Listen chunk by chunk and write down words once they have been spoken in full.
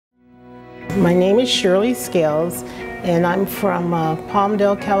My name is Shirley Scales, and I'm from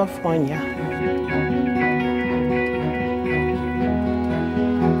Palmdale, California.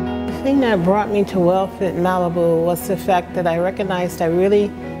 The thing that brought me to WellFit Malibu was the fact that I recognized I really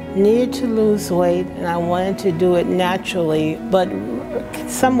needed to lose weight, and I wanted to do it naturally, but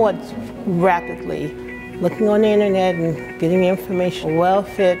somewhat rapidly. Looking on the internet and getting information,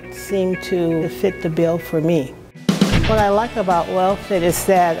 WellFit seemed to fit the bill for me. What I like about WellFit is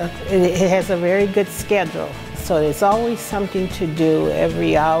that it has a very good schedule. So there's always something to do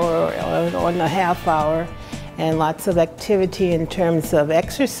every hour or a half hour, and lots of activity in terms of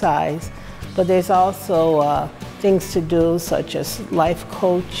exercise. But there's also things to do such as life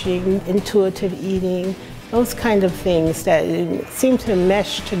coaching, intuitive eating, those kind of things that seem to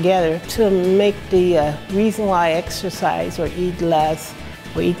mesh together to make the reason why I exercise or eat less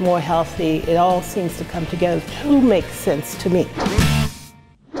or eat more healthy, it all seems to come together to make sense to me.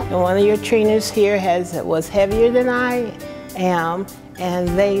 And one of your trainers here was heavier than I am, and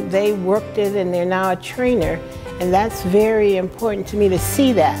they worked it and they're now a trainer, and that's very important to me to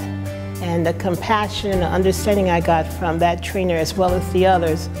see that. And the compassion and the understanding I got from that trainer as well as the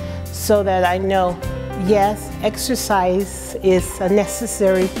others, so that I know, yes, exercise is a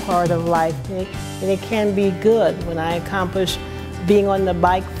necessary part of life, and it can be good. When I accomplished being on the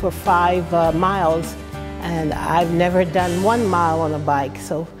bike for 5 miles, and I've never done 1 mile on a bike,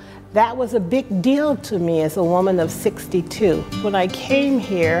 so that was a big deal to me as a woman of 62. When I came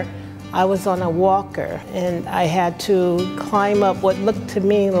here, I was on a walker, and I had to climb up what looked to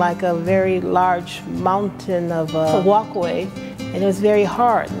me like a very large mountain of a walkway, and it was very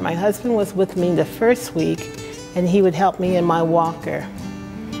hard. My husband was with me the first week, and he would help me in my walker.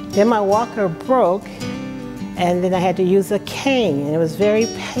 Then my walker broke, and then I had to use a cane, and it was very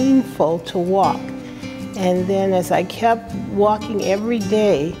painful to walk. And then as I kept walking every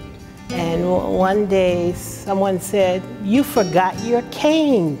day, and one day someone said, "You forgot your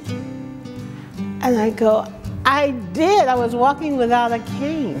cane." And I go, "I did, I was walking without a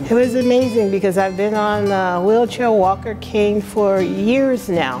cane." It was amazing because I've been on a wheelchair walker cane for years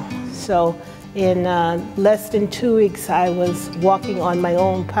now. So in less than 2 weeks, I was walking on my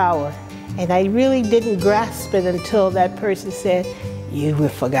own power. And I really didn't grasp it until that person said, "You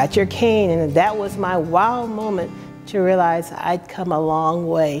forgot your cane." And that was my wow moment to realize I'd come a long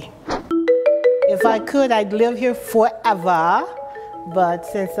way. If I could, I'd live here forever. But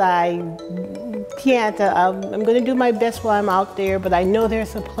since I can't, I'm going to do my best while I'm out there. But I know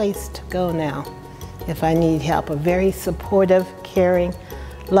there's a place to go now if I need help. A very supportive, caring,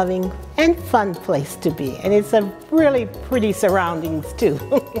 loving, and fun place to be. And it's a really pretty surroundings, too.